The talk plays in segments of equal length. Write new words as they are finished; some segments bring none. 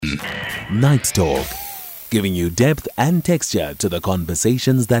Night Talk, giving you depth and texture to the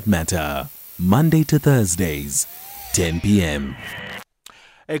conversations that matter. Monday to Thursdays, 10 p.m.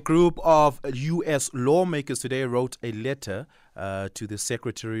 A group of U.S. lawmakers today wrote a letter to the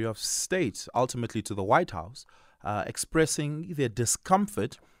Secretary of State, ultimately to the White House, expressing their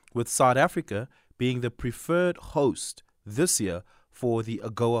discomfort with South Africa being the preferred host this year for the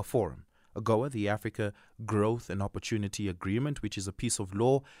AGOA Forum. AGOA, the Africa Growth and Opportunity Agreement, which is a piece of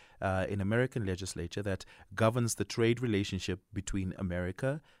law in American legislature that governs the trade relationship between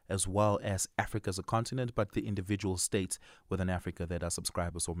America as well as Africa as a continent, but the individual states within Africa that are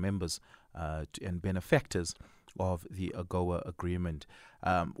subscribers or members and benefactors of the AGOA agreement.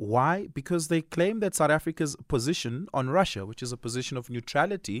 Why? Because they claim that South Africa's position on Russia, which is a position of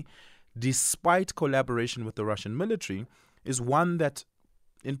neutrality, despite collaboration with the Russian military, is one that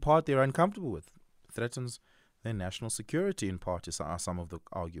in part they're uncomfortable with, threatens their national security in part, are some of the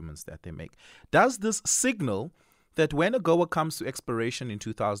arguments that they make. Does this signal that when AGOA comes to expiration in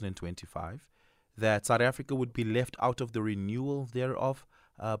 2025, that South Africa would be left out of the renewal thereof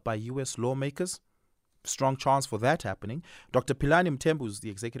by U.S. lawmakers? Strong chance for that happening. Dr. Philani Mthembu is the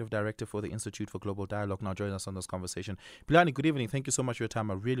Executive Director for the Institute for Global Dialogue, now joining us on this conversation. Philani, good evening. Thank you so much for your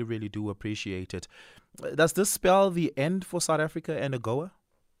time. I really, really do appreciate it. Does this spell the end for South Africa and AGOA?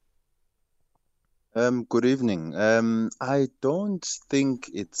 Good evening. I don't think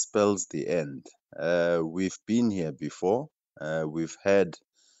it spells the end. We've been here before. We've had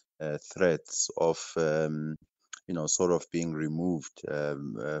threats of, sort of being removed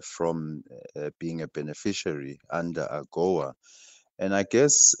from being a beneficiary under AGOA. And I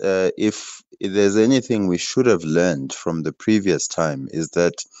guess if there's anything we should have learned from the previous time is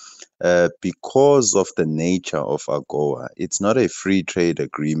that because of the nature of AGOA, it's not a free trade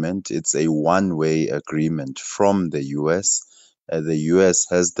agreement, it's a one-way agreement from the US. The US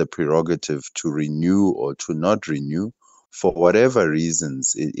has the prerogative to renew or to not renew for whatever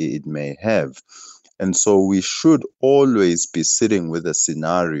reasons it may have. And so we should always be sitting with a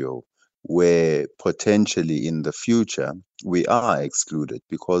scenario where potentially in the future we are excluded,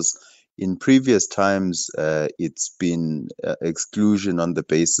 because in previous times it's been exclusion on the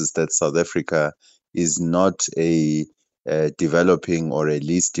basis that South Africa is not a developing or a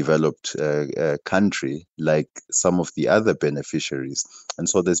least developed country like some of the other beneficiaries. And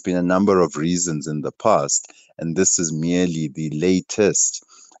so there's been a number of reasons in the past, and this is merely the latest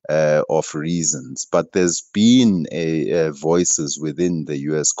of reasons. But there's been voices within the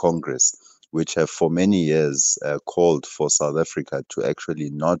US Congress which have for many years called for South Africa to actually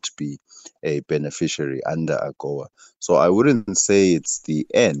not be a beneficiary under AGOA. So I wouldn't say it's the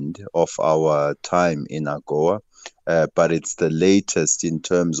end of our time in AGOA, but it's the latest in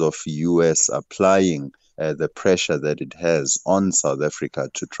terms of US applying the pressure that it has on South Africa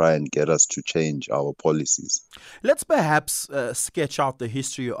to try and get us to change our policies. Let's perhaps sketch out the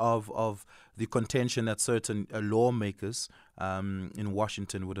history of the contention that certain lawmakers in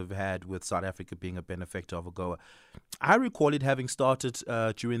Washington would have had with South Africa being a benefactor of AGOA. I recall it having started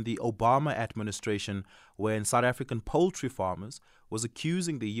during the Obama administration, when South African poultry farmers was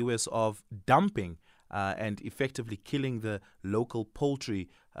accusing the U.S. of dumping and effectively killing the local poultry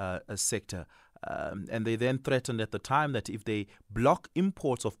sector. And they then threatened at the time that if they block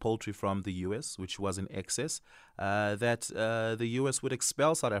imports of poultry from the U.S., which was in excess, that the U.S. would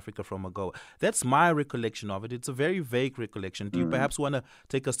expel South Africa from AGOA. That's my recollection of it. It's a very vague recollection. Do you perhaps want to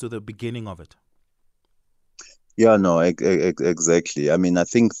take us to the beginning of it? Yeah, no, exactly. I mean, I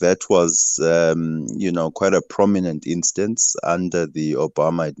think that was, quite a prominent instance under the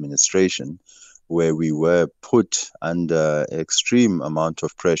Obama administration, where we were put under extreme amount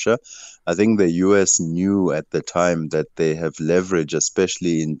of pressure. I think the US knew at the time that they have leverage,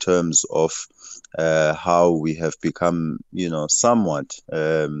 especially in terms of how we have become, somewhat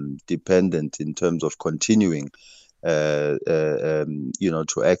dependent in terms of continuing, to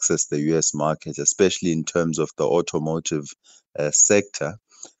access the US market, especially in terms of the automotive sector.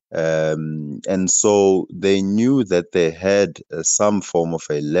 And so they knew that they had some form of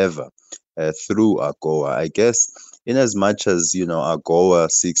a lever through AGOA. I guess in as much as,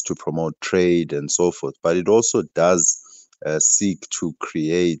 AGOA seeks to promote trade and so forth, but it also does seek to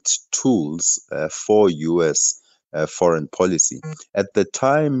create tools for US foreign policy. At the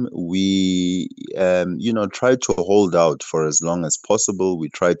time, we, tried to hold out for as long as possible. We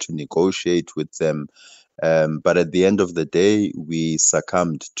tried to negotiate with them. But at the end of the day, we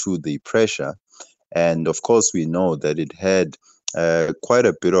succumbed to the pressure. And of course, we know that it had quite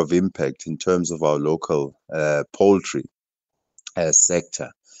a bit of impact in terms of our local poultry sector.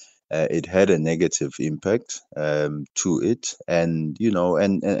 it had a negative impact to it. And,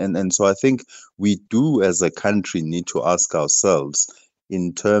 and so I think we do as a country need to ask ourselves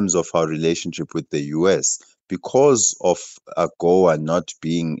in terms of our relationship with the US, because of AGOA not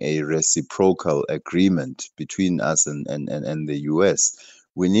being a reciprocal agreement between us and the US,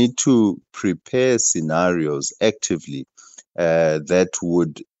 we need to prepare scenarios actively that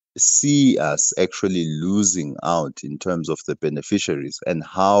would see us actually losing out in terms of the beneficiaries, and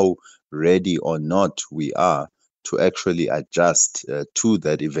how ready or not we are to actually adjust to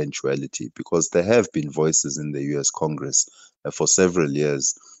that eventuality, because there have been voices in the US Congress for several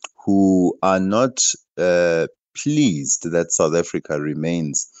years who are not pleased that South Africa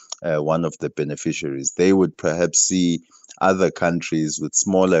remains one of the beneficiaries. They would perhaps see other countries with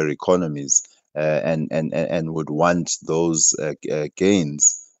smaller economies and would want those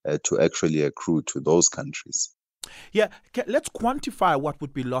gains to actually accrue to those countries. Yeah, let's quantify what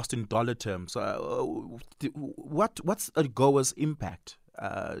would be lost in dollar terms. What's AGOA's impact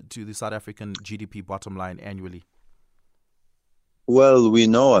to the South African GDP bottom line annually? Well, we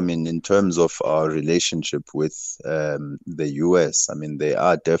know, in terms of our relationship with the US, they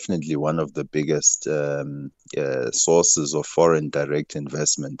are definitely one of the biggest sources of foreign direct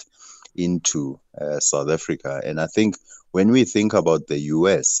investment into South Africa. And I think when we think about the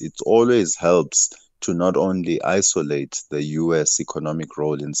US, it always helps to not only isolate the US economic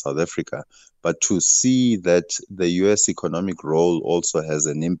role in South Africa, but to see that the US economic role also has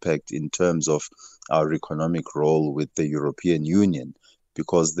an impact in terms of our economic role with the European Union,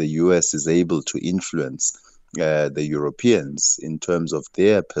 because the US is able to influence the Europeans in terms of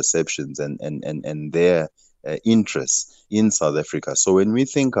their perceptions and their interests in South Africa. So when we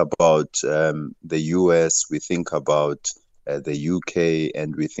think about the US, we think about the UK,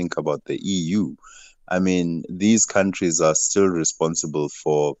 and we think about the EU, these countries are still responsible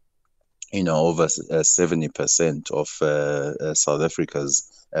for over 70% of South Africa's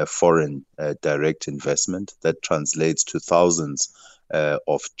foreign direct investment. That translates to thousands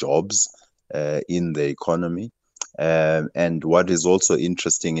of jobs in the economy. And what is also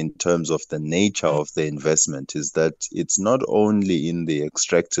interesting in terms of the nature of the investment is that it's not only in the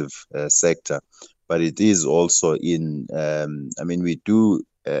extractive sector, but it is also in, we do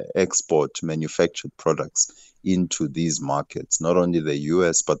export manufactured products into these markets, not only the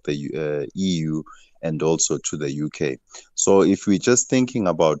US, but the EU and also to the UK. So if we're just thinking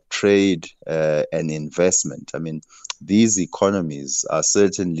about trade and investment, these economies are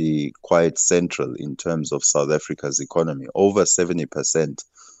certainly quite central in terms of South Africa's economy. Over 70%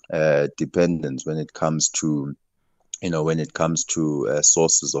 dependence when it comes to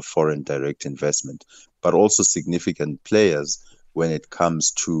sources of foreign direct investment, but also significant players when it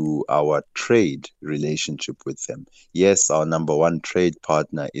comes to our trade relationship with them. Yes, our number one trade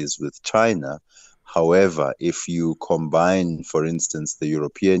partner is with China. However, if you combine, for instance, the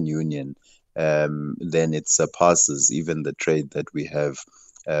European Union, then it surpasses even the trade that we have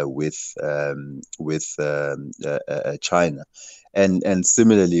with China. And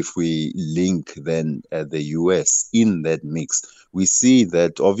similarly, if we link then the US in that mix, we see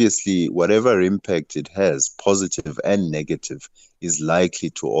that obviously whatever impact it has, positive and negative, is likely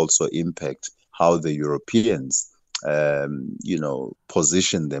to also impact how the Europeans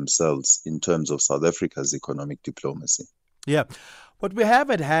position themselves in terms of South Africa's economic diplomacy. Yeah. What we have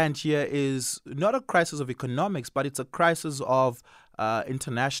at hand here is not a crisis of economics, but it's a crisis of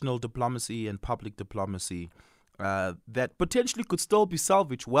international diplomacy and public diplomacy that potentially could still be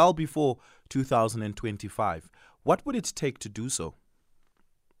salvaged well before 2025. What would it take to do so?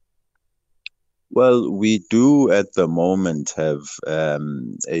 Well, we do at the moment have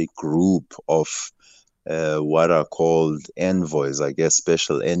a group of what are called envoys, I guess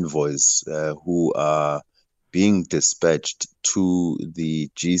special envoys, who are being dispatched to the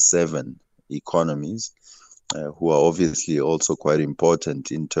G7 economies, who are obviously also quite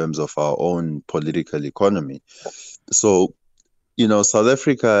important in terms of our own political economy. So, South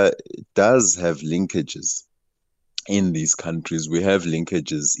Africa does have linkages in these countries. We have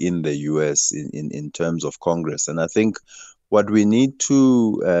linkages in the US in terms of Congress. And I think what we need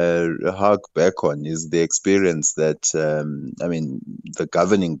to hark back on is the experience that, the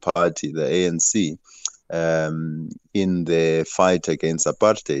governing party, the ANC, in the fight against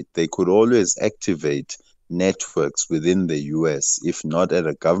apartheid, they could always activate networks within the US, if not at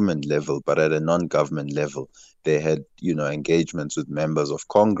a government level, but at a non-government level. They had, engagements with members of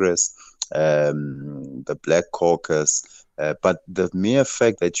Congress, the Black Caucus, but the mere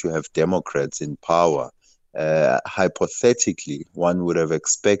fact that you have Democrats in power, hypothetically, one would have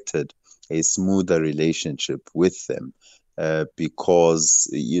expected a smoother relationship with them. because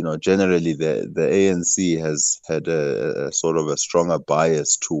generally the ANC has had a sort of a stronger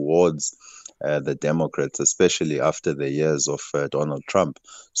bias towards the Democrats, especially after the years of Donald Trump.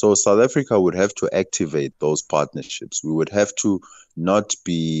 So South Africa would have to activate those partnerships. We would have to not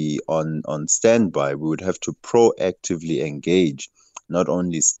be on standby. We would have to proactively engage not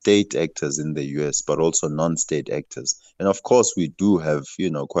only state actors in the US, but also non-state actors. And of course, we do have,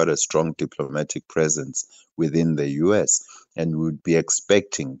 quite a strong diplomatic presence within the US. And we would be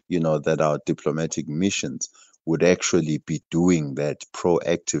expecting, that our diplomatic missions would actually be doing that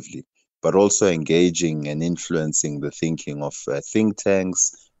proactively, but also engaging and influencing the thinking of think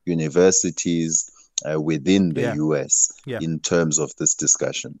tanks, universities within the US in terms of this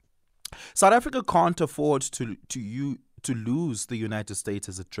discussion. South Africa can't afford to lose the United States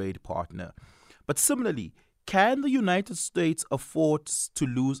as a trade partner. But similarly, can the United States afford to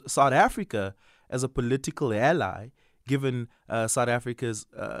lose South Africa as a political ally, given South Africa's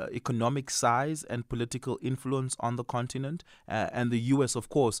economic size and political influence on the continent, and the US, of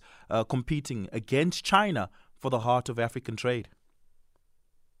course, competing against China for the heart of African trade?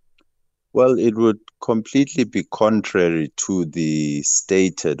 Well, it would completely be contrary to the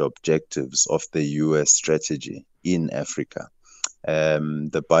stated objectives of the US strategy in Africa.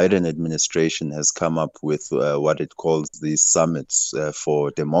 The Biden administration has come up with what it calls these summits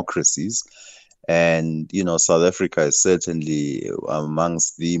for democracies. And, South Africa is certainly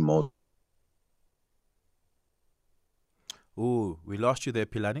amongst the most. Ooh, we lost you there,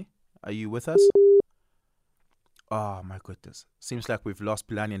 Philani. Are you with us? Oh, my goodness. Seems like we've lost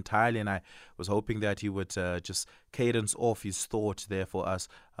Philani entirely, and I was hoping that he would just cadence off his thought there for us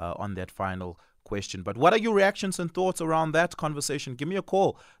on that final question. But what are your reactions and thoughts around that conversation? Give me a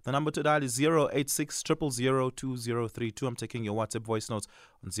call. The number to dial is 086 000 2032. I'm taking your WhatsApp voice notes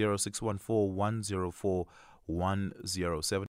on 0614 104 107.